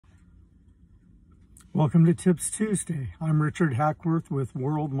Welcome to Tips Tuesday. I'm Richard Hackworth with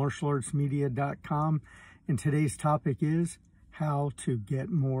worldmartialartsmedia.com, and today's topic is how to get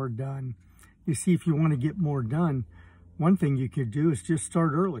more done. You see, if you want to get more done, one thing you could do is just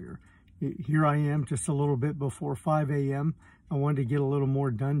start earlier. Here I am just a little bit before 5 a.m. I wanted to get a little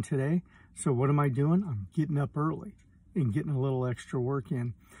more done today. So what am I doing? I'm getting up early and getting a little extra work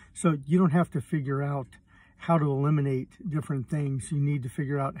in. So you don't have to figure out how to eliminate different things. You need to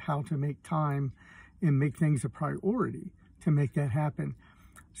figure out how to make time and make things a priority to make that happen.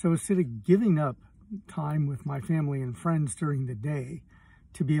 So instead of giving up time with my family and friends during the day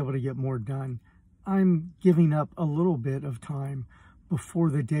to be able to get more done, I'm giving up a little bit of time before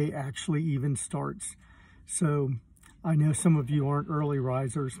the day actually even starts. So I know some of you aren't early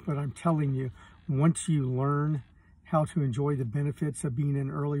risers, but I'm telling you, once you learn how to enjoy the benefits of being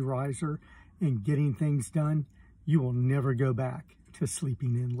an early riser and getting things done, you will never go back to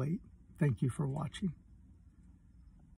sleeping in late. Thank you for watching.